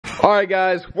Alright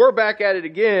guys, we're back at it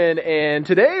again, and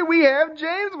today we have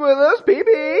James with us,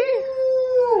 PP.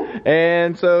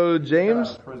 And so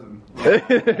James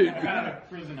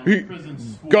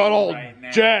got all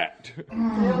jacked.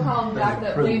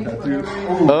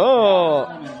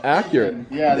 Oh, accurate.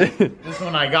 Yeah, this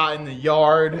one I got in the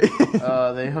yard.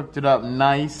 They hooked it up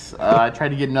nice. I tried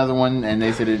to get another one, and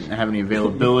they said it didn't have any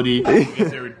availability. I guess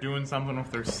they were doing something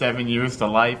with their 7 years to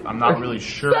life. I'm not really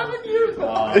sure. 7 years to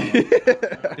life.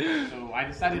 So I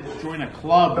decided to join a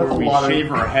club where we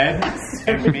shave our heads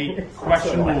and make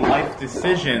questionable life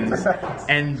decisions.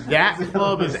 And that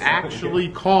club is actually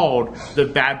called the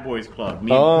Bad Boys Club.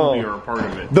 Me and Pooby are a part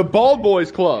of it. The Bald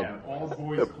Boys Club. Yeah, Bald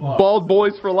Boys Club. Bald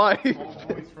Boys for life. Bald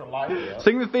Boys for life. Yeah.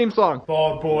 Sing the theme song.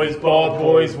 Bald boys,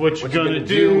 what you gonna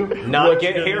do? Not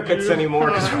get haircuts anymore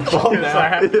because we're bald now. I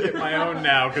have to get my own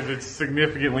now because it's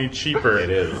significantly cheaper. It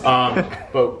is.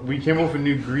 But we came up with a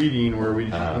new greeting where we,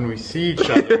 when we see each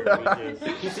other,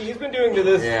 you see, he's been doing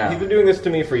this. Yeah. He's been doing this to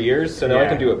me for years, so now I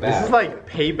can do it back. This is like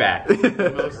payback.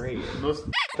 most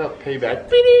up payback.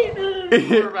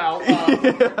 About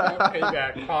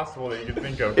payback possible that you can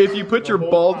think of. If you put your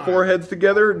bald foreheads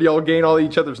together, do y'all gain all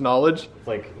each other's knowledge?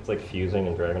 It's like fusing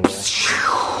in Dragon Ball.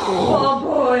 Oh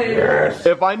boy! Yes.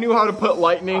 If I knew how to put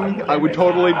lightning, I would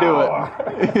totally do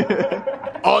it.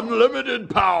 Unlimited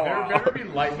power! There better be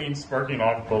lightning sparking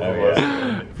off both of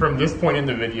us from this point in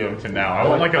the video to now. I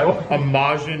want like a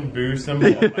Majin Buu symbol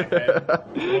on my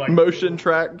head. Like motion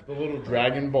track. The little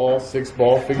Dragon Ball 6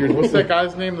 ball figures. What's that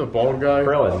guy's name? The bald guy?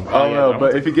 Krillin. I don't know,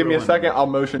 but if you give me a second, I'll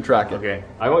motion track it. Okay.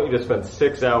 I want you to spend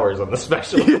 6 hours on the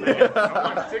special.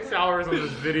 I want 6 hours on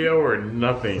this video or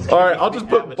nothing. Alright, I'll just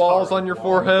put balls on your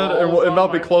forehead and that'll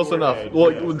be close enough.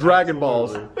 Like Dragon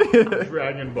Balls.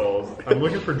 Dragon Balls. I'm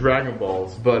looking for Dragon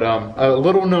Balls. But a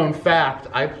little known fact,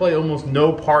 I play almost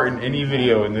no part in any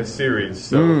video in this series.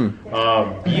 So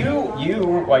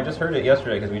Well, I just heard it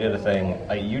yesterday because we did a thing.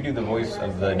 You do the voice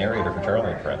of the narrator for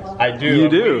Charlie and Friends. I do. You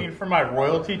I'm do. waiting for my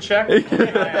royalty check. I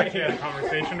actually had a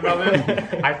conversation about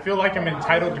this. I feel like I'm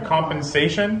entitled to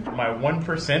compensation. My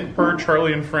 1% per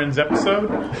Charlie and Friends episode.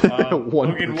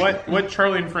 Logan, what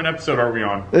Charlie and Friend episode are we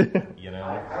on? You know?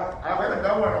 I haven't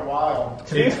done one in a while.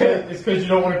 It's because you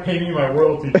don't want to pay me my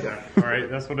royalty check. Alright,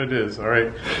 that's what it is.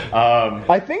 Alright.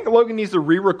 I think Logan needs to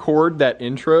re-record that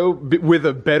intro with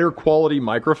a better quality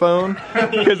microphone.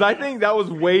 Because I think that was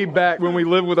way back when we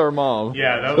lived with our mom.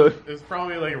 Yeah, that was, it was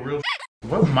probably like a real.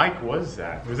 What mic was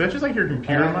that? Was that just like your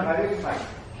computer mic? I think it's my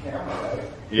camera, right?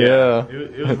 Yeah.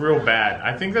 It was real bad.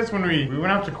 I think that's when we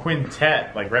went out to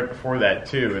Quintet, like right before that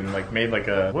too, and like made like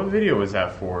a, what video was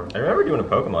that for? I remember doing a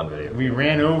Pokemon video. We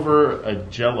ran over a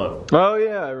Jello. Oh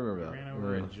yeah, I remember that. Ran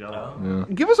over a Jello.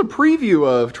 Yeah. Give us a preview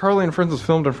of Charlie and Friends was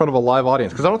filmed in front of a live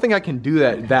audience, because I don't think I can do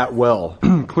that well.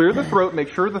 Clear the throat, make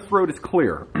sure the throat is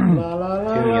clear. La, la,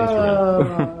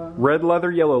 la. Red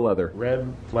leather, yellow leather.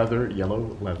 Red leather,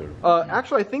 yellow leather.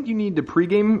 Actually, I think you need to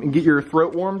pregame and get your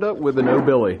throat warmed up with an "Oh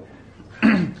Billy."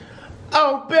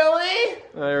 Oh, Billy!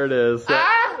 There it is.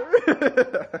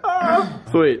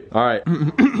 Sweet. All right.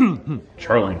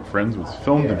 Charlie and Friends was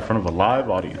filmed in front of a live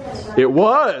audience. It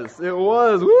was. It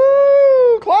was.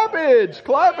 Woo! Clappage!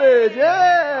 Clappage!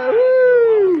 Yeah!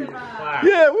 Woo!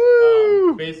 Yeah!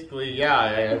 Woo! Basically,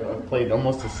 yeah, I played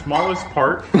almost the smallest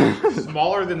part,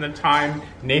 smaller than the time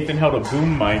Nathan held a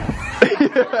boom mic.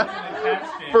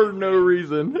 For no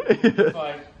reason.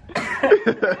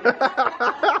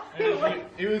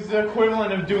 It was the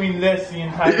equivalent of doing this the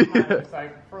entire time. It's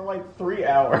like for like 3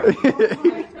 hours. Oh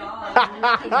my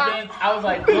god. I was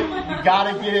like, look, you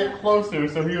gotta get it closer.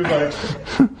 So he was like,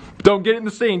 Don't get in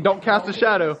the scene. Don't cast a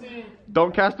shadow.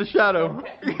 Don't cast a shadow.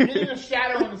 getting a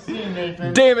shadow in the scene,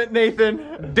 Nathan. Damn it,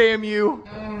 Nathan. Damn you.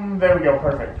 There we go,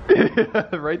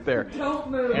 perfect. Right there. Don't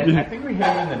move. And I think we hit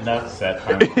him in the nuts that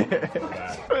time.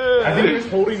 I think he was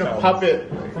holding a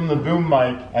puppet from the boom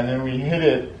mic, and then we hit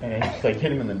it, and it just like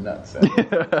hit him in the nuts.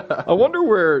 I wonder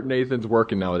where Nathan's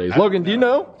working nowadays. Logan, do you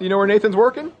know? Do you know where Nathan's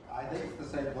working? I think it's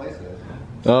the same place as.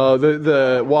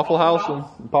 The Waffle House and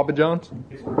Papa John's?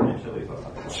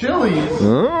 Chili's? How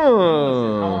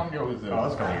Oh. long ago was this? Oh,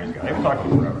 that's a couple years ago. They've been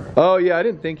talking forever. Oh, yeah, I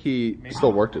didn't think he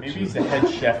still worked at Maybe Chili's. he's the head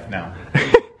chef now.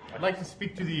 I'd like to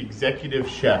speak to the executive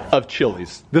chef. Of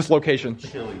Chili's. This location.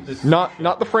 Chili's.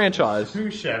 Not the franchise.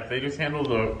 Sous chef. They just handle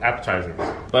the appetizers.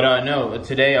 But no,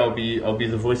 today I'll be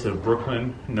the voice of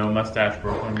Brooklyn, no mustache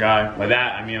Brooklyn guy. By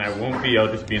that I mean I won't be.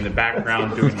 I'll just be in the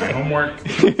background doing my homework.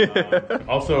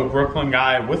 Also a Brooklyn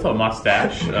guy with a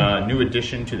mustache. New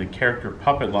addition to the character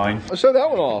puppet line. I'll show that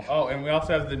one off. Oh, and we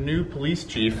also have the new police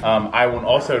chief. I will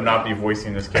also not be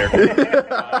voicing this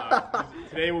character.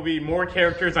 Today will be more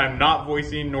characters I'm not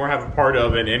voicing nor have a part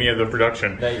of in any of the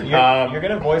production. You're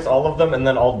gonna voice all of them, and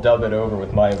then I'll dub it over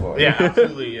with my voice. Yeah,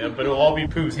 absolutely. But it'll all be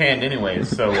Poob's hand anyways.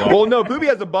 So. Well, no, Pooby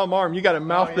has a bum arm. You got to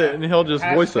mouth it, and he'll just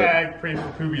voice it. Hashtag pray for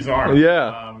Pooby's arm.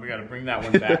 Yeah. We got to bring that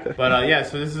one back. But yeah,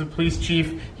 so this is a police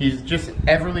chief. He's just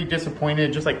everly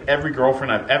disappointed, just like every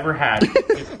girlfriend I've ever had.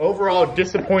 He's overall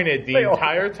disappointed the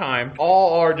entire time.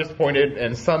 All are disappointed,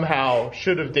 and somehow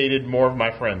should have dated more of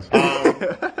my friends.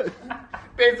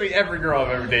 Basically every girl I've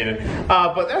ever dated.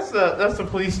 But that's the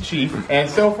police chief. And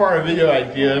so far our video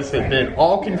ideas have been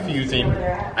all confusing.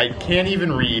 I can't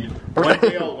even read. One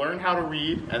day I'll learn how to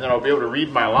read, and then I'll be able to read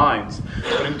my lines.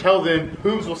 But until then,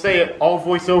 Poobs will say it, I'll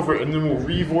voice over it, and then we'll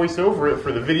re-voice over it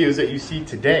for the videos that you see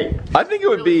today. I think it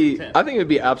would be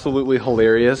absolutely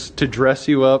hilarious to dress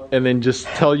you up and then just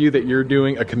tell you that you're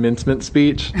doing a commencement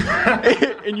speech,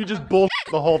 and you just bullshit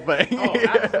the whole thing. Oh,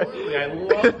 absolutely. I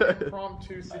love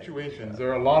impromptu situations.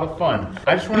 They're a lot of fun.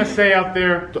 I just want to say out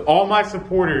there to all my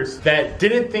supporters that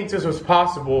didn't think this was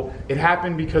possible, it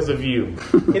happened because of you.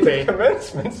 It's a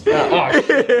commencement speech. Oh,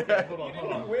 shit. Hold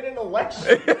on. Win an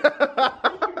election.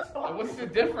 What's the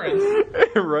difference?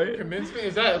 Right? Commencement?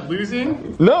 Is that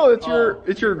losing? No, it's your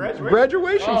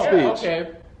graduation speech.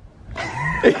 Okay.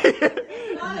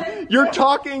 You're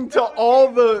talking to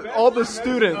all the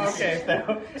students. Okay.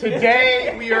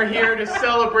 Today we are here to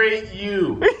celebrate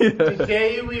you.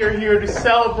 Today we are here to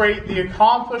celebrate the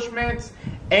accomplishments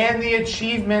and the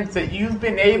achievements that you've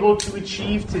been able to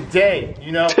achieve today.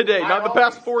 You know, Today, not the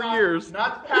past 4 years.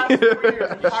 Not the past 4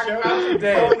 years. I'm talking about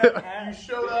today. You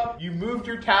showed up. You moved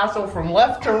your tassel from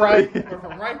left to right, or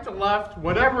from right to left,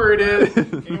 whatever it is.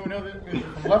 Anyone know that? Is it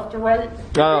from left to right?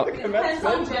 Depends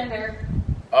on gender.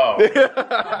 Oh.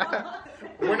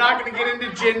 We're not going to get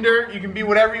into gender. You can be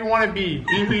whatever you want to be.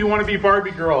 Be who you want to be,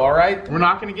 Barbie girl, all right? We're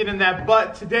not going to get in that.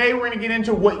 But today we're going to get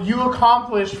into what you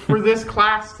accomplished for this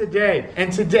class today.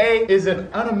 And today is an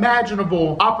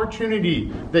unimaginable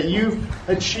opportunity that you've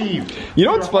achieved. You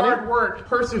know what's funny? Hard work,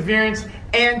 perseverance,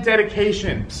 and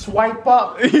dedication. Swipe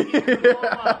up.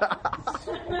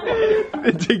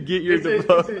 To get your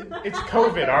diploma. It's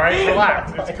COVID, all right?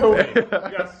 Relax. It's COVID. You got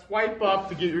to swipe up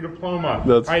to get your diploma.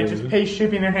 That's all right, funny. just pay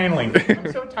shipping and handling.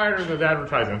 I'm so tired of those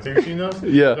advertisements. Have you seen those?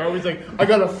 Yeah. They're always like, I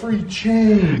got a free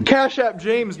chain. Cash App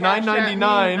James,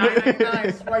 $9.99.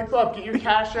 $9.99. Swipe up, get your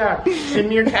Cash App. Send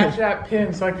me your Cash App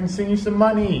pin so I can send you some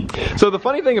money. So the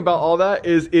funny thing about all that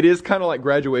is it is kind of like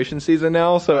graduation season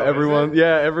now. So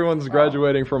everyone's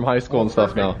graduating from high school and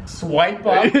stuff now. Swipe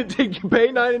up. Pay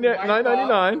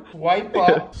 $9.99. Swipe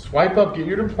up. Swipe up, get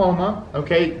your diploma.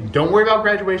 Okay, don't worry about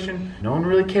graduation. No one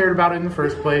really cared about it in the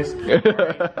first place. Right?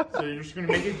 So you're just going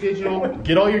to make it digital.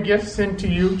 Get all your gifts sent to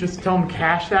you. Just tell them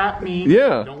Cash App me.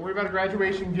 Yeah. Don't worry about a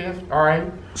graduation gift. All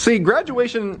right. See,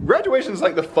 graduation's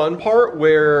like the fun part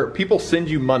where people send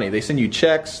you money. They send you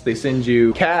checks, they send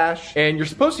you cash, and you're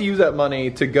supposed to use that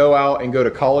money to go out and go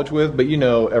to college with, but you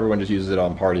know everyone just uses it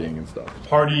on partying and stuff.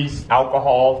 Parties,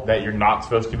 alcohol that you're not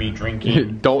supposed to be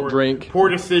drinking. Don't drink. Poor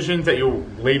decisions that you'll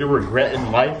later regret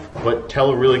in life, but tell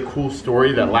a really cool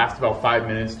story that lasts about 5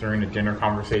 minutes during a dinner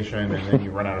conversation, and then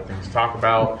you run out of things to talk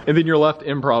about. And then you're left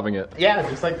improving it. Yeah,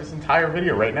 just like this entire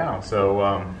video right now. So,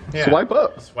 yeah. Swipe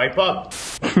up. Swipe up.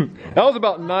 That was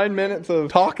about 9 minutes of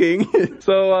talking.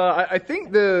 So I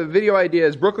think the video idea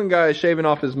is Brooklyn guy is shaving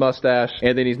off his mustache,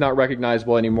 and then he's not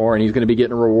recognizable anymore, and he's going to be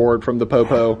getting a reward from the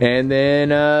popo, and then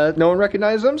no one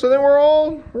recognizes him, so then we're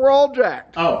all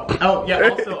jacked. Oh yeah.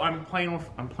 Also, I'm playing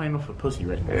with a pussy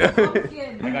right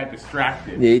now. I got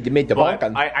distracted. Yeah, you made the But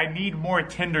bonk. I need more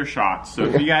Tinder shots. So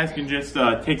if you guys can just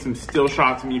take some still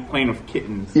shots of me playing with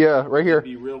kittens. Yeah, right here. It'd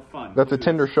be real fun. That's a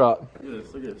Tinder shot. Look at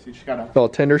this. Look at this. You just gotta. Oh,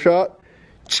 Tinder shot?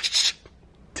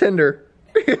 Tinder.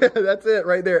 That's it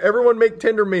right there. Everyone make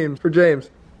Tinder memes for James.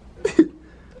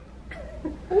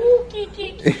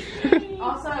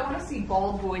 Also, I want to see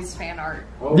Bald Boys fan art.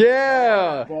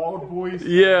 Yeah. Bald boys.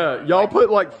 Yeah. Y'all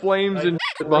put like flames and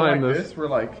shit behind like this. We're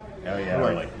like. Oh yeah,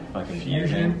 We're like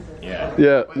fusion. Yeah.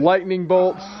 Yeah. Lightning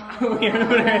bolts,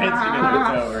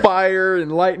 over. fire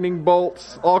and lightning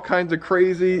bolts, all kinds of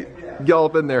crazy. Y'all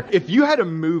up in there. If you had a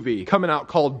movie coming out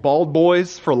called Bald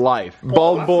Boys for Life.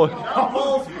 Bald Boy.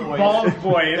 Bald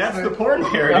boys. That's the porn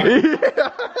parody.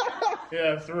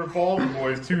 Yeah, so we're bald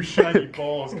boys. Two shiny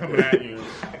balls coming at you.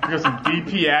 We got some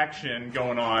DP action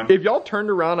going on. If y'all turned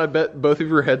around, I bet both of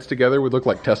your heads together would look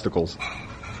like testicles.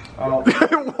 Oh.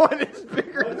 One is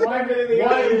bigger than One does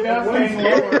hang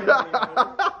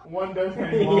lower. One does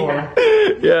hang lower.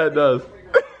 Yeah, it does.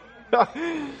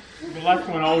 The left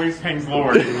one always hangs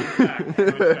lower.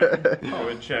 I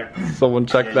would check. Someone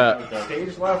check that.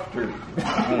 Stage left or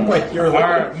like your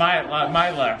left?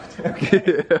 My left.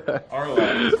 Our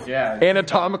left. Yeah.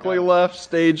 Anatomically left,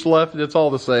 stage left, it's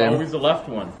all the same. Always the left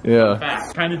one. Yeah.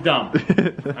 Fact. Kind of dumb.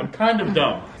 I'm kind of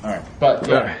dumb. Alright. But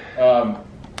yeah.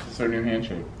 It's our new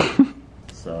handshake.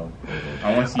 So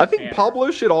I want to see. I think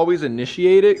Pablo should always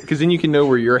initiate it, because then you can know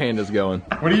where your hand is going.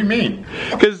 What do you mean?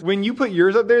 Because when you put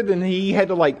yours up there, then he had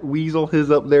to like weasel his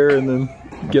up there and then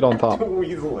get on top.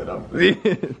 Weasel it up.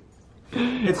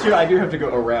 It's true, I do have to go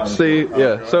around. See,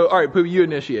 yeah. So, all right, Pooby, you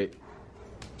initiate.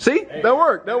 See, that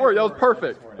worked. That worked. That was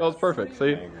perfect. That was perfect.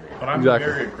 See. But I'm a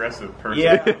very aggressive person.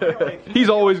 Yeah. He's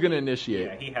always gonna initiate.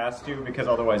 Yeah, he has to, because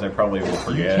otherwise I probably will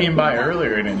forget. You came by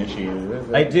earlier and initiated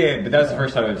it. I did, but that's the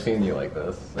first time I've seen you like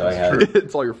this. So I had.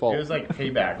 It's all your fault. It was like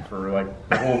payback for like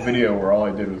the whole video where all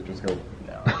I did was just go.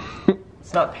 No.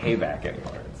 It's not payback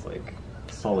anymore. It's like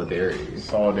solidarity.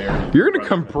 Solidarity. You're gonna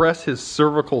compress his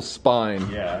cervical spine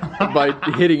by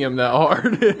hitting him that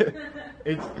hard.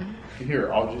 It's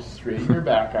here. I'll just straighten your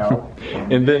back out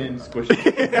and then squish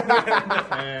it.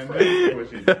 And then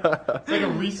squish it. It's like a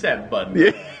reset button.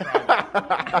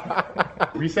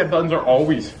 Reset buttons are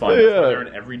always fun. They're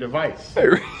in every device.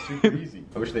 Super easy.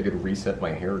 I wish they could reset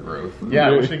my hair growth. Yeah,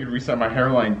 I wish they could reset my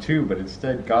hairline too, but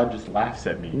instead God just laughs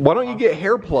at me. Why don't you get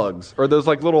hair plugs or those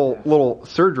like little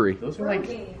surgery? Those are like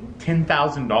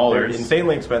 $10,000. They're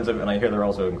insanely expensive, and I hear they're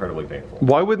also incredibly painful.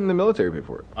 Why wouldn't the military pay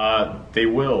for it? They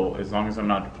will, as long as I'm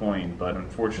not deploying, but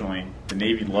unfortunately, the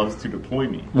Navy loves to deploy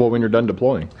me. Well, when you're done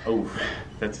deploying. Oh,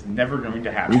 that's never going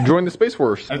to happen. You join the Space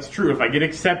Force. That's true. If I get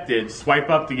accepted, swipe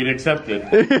up to get accepted.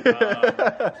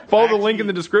 Follow the link in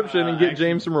the description and get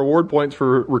James some reward points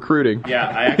for recruiting. Yeah,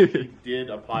 I actually did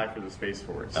apply for the Space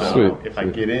Force. So Sweet. If I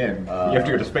get in, you have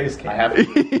to go to Space Camp. I have to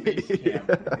go to Space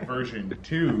Camp version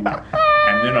 2, and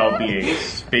then I'll be a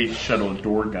space shuttle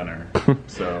door gunner.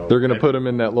 So they're gonna put him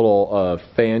in that little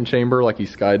fan chamber like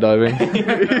he's skydiving.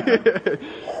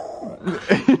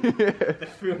 The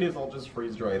food is all just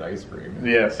freeze-dried ice cream.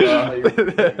 Yes.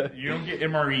 You don't get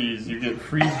MREs. You get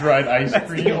freeze-dried ice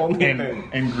cream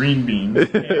and green beans.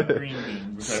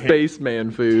 Spaceman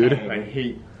food. I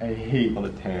hate on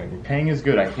the tang. Tang is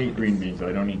good. I hate green beans, so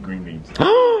I don't eat green beans.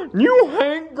 You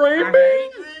hate green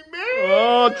beans?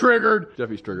 Oh, triggered.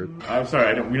 Jeffy's triggered. I'm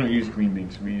sorry. We don't use green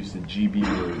beans. We use the GB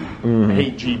word. I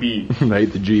hate GB. I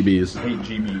hate the GBs. I hate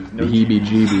GBs. No the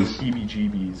heebie-jeebies.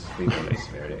 Heebie-jeebies. Frijoles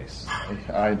verdes.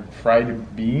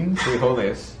 Fried beans.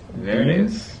 Frijoles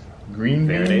verdes. Green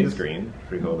beans. Verde is green.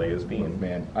 Frijole is bean.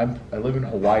 Man, I live in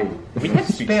Hawaii. We had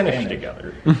Spanish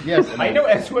together. Yes, I know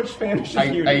as much Spanish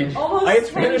as you do. I had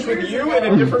Spanish with you and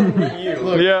a different with you.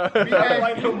 Look, yeah.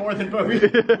 I know more than both. We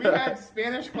had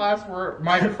Spanish class where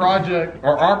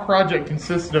our project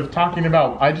consisted of talking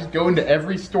about, I just go into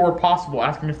every store possible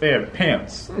asking if they have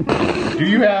pants. Do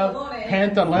you have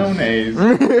pantalones?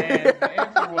 And the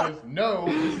answer was, no,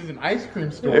 this is an ice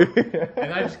cream store.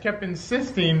 And I just kept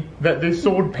insisting that they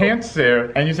sold pants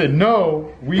there. And you said, no,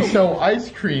 we sell ice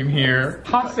cream here.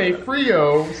 Hace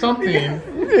frio, something.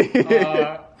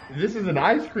 This is an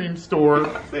ice cream store.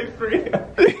 Hace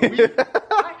frio.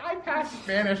 I passed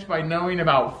Spanish by knowing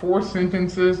about 4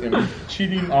 sentences and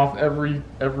cheating off every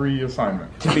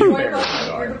assignment. To be fair,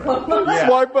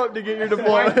 Swipe up to get your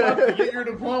diploma. Swipe up to get your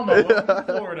diploma. Welcome to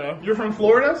Florida. You're from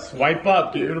Florida? Swipe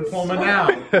up, get your diploma now.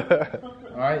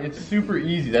 Alright, it's super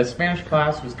easy. That Spanish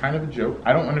class was kind of a joke.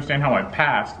 I don't understand how I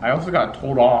passed. I also got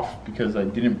told off because I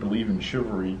didn't believe in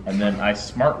chivalry. And then I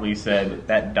smartly said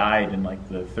that died in like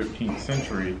the 13th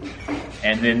century.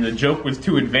 And then the joke was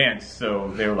too advanced,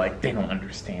 so they were like, they don't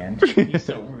understand. He's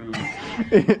so rude.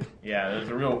 Yeah, it was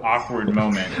a real awkward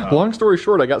moment. Long story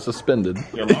short, I got suspended.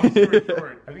 Yeah, long story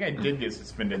short, I think I did get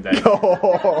suspended that year.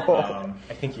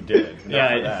 I think you did.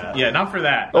 Not for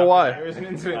that. Oh, why? There was an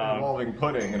incident involving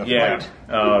pudding in a fight.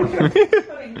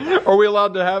 Are we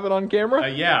allowed to have it on camera?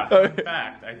 Yeah. In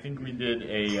fact, I think we did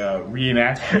a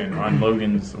reenaction on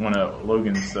one of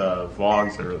Logan's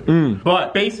vlogs earlier.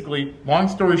 But basically, long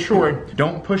story short,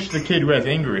 don't push the kid who has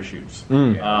anger issues.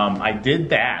 I did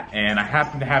that, and I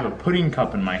happened to have a pudding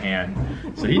cup in my hand,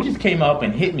 so he just came up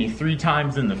and hit me 3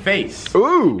 times in the face.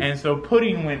 Ooh! And so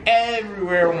pudding went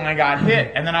everywhere when I got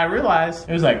hit, and then I realized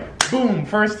it was like, boom,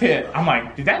 first hit. I'm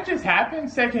like, did that just happen?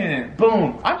 Second hit,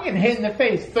 boom. I'm getting hit in the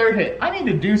face. Third hit. I need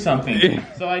to do something.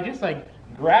 So I just like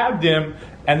grabbed him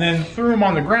and then threw him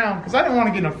on the ground because I didn't want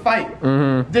to get in a fight.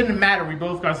 Didn't matter. We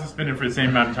both got suspended for the same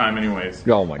amount of time anyways.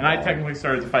 Oh my God. And I technically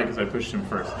started the fight because I pushed him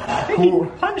first. Who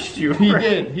punched you?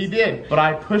 He did. But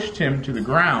I pushed him to the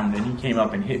ground and he came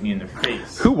up and hit me in the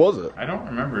face. Who was it? I don't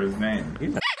remember his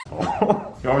name.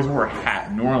 He always wore a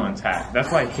hat, New Orleans hat.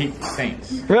 That's why I hate the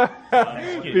Saints.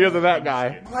 Because of that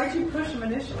guy. Why'd you push him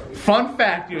initially? Fun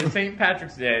fact, it was St.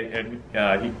 Patrick's Day, and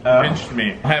he pinched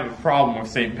me. I have a problem with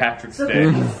St. Patrick's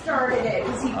Day. He started it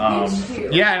because he pinched you.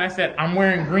 Yeah, and I said, I'm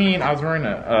wearing green. I was wearing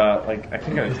a, like, I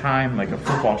think at the time, like a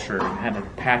football shirt and had a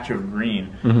patch of green.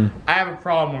 I have a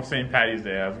problem with St. Patty's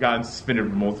Day. I've gotten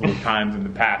suspended multiple times in the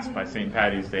past by St.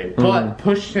 Patty's Day. But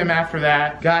pushed him after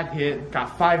that, got hit,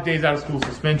 got 5 days out of school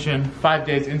suspension, 5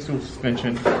 days in school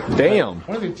suspension. Damn.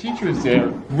 One of the teachers there,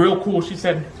 real cool, she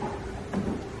said,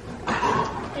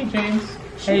 hey James.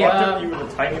 She walked up to you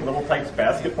with a tiny little Tykes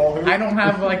basketball hoop. I don't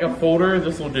have like a folder,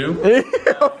 this will do.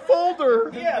 A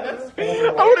folder. Yeah, that's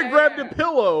I would have grabbed a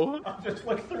pillow. I'll just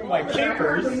look through my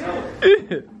papers.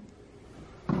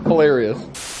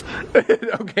 Hilarious.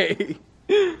 Okay.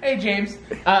 Hey James,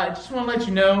 just want to let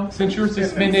you know, since you were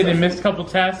suspended and missed a couple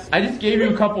tests, I just gave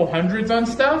you a couple hundreds on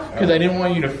stuff because I didn't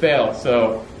want you to fail.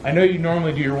 So I know you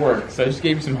normally do your work, so I just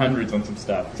gave you some hundreds on some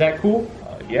stuff. Is that cool?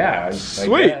 Yeah.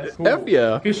 Sweet. Cool. F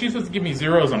yeah. Because she's supposed to give me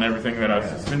zeros on everything that I was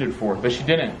suspended for, but she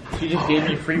didn't. She just gave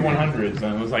me free 100s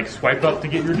and it was like, swipe up to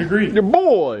get your degree. Your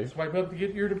boy. Swipe up to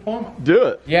get your diploma. Do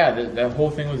it. Yeah, that whole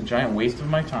thing was a giant waste of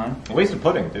my time. A waste of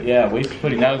pudding, dude. Yeah, waste of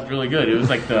pudding. That was really good. It was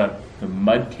like the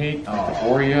mud cake, the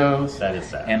Oreos, That is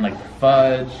sad. and like the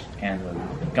fudge, and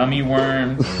the gummy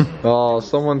worms. Oh,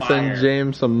 someone Fire. send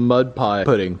James some mud pie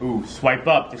pudding. Ooh, swipe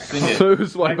up to send it. So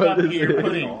swipe up to to get your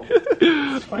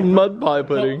send pudding. Mud pie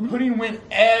pudding. Pudding went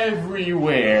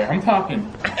everywhere. I'm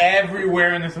talking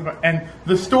everywhere in this. And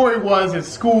the story was at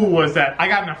school was that I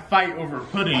got in a fight over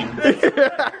pudding. I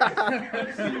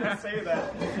didn't even say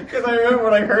that. Because I remember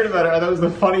when I heard about it, that was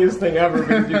the funniest thing ever.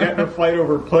 Because you get in a fight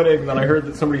over pudding, then I heard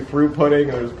that somebody threw pudding,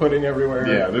 and there was pudding everywhere.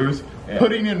 Yeah, there was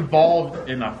pudding involved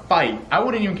in a fight. I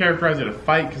wouldn't even characterize it a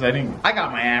fight because I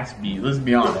got my ass beat, let's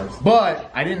be honest. But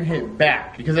I didn't hit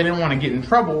back because I didn't want to get in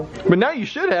trouble. But now you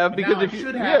should have, because Now I if you,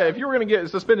 should have. yeah, if you were gonna get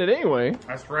suspended anyway.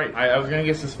 That's right. I was going to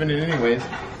get suspended anyways.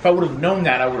 If I would have known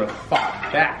that, I would have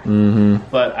fought back.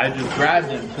 But I just grabbed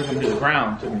him, took him to the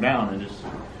ground, took him down, and just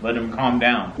let him calm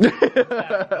down.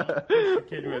 The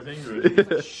kid who has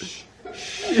anger. Shh.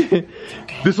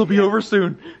 This will be over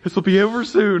soon. This will be over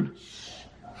soon.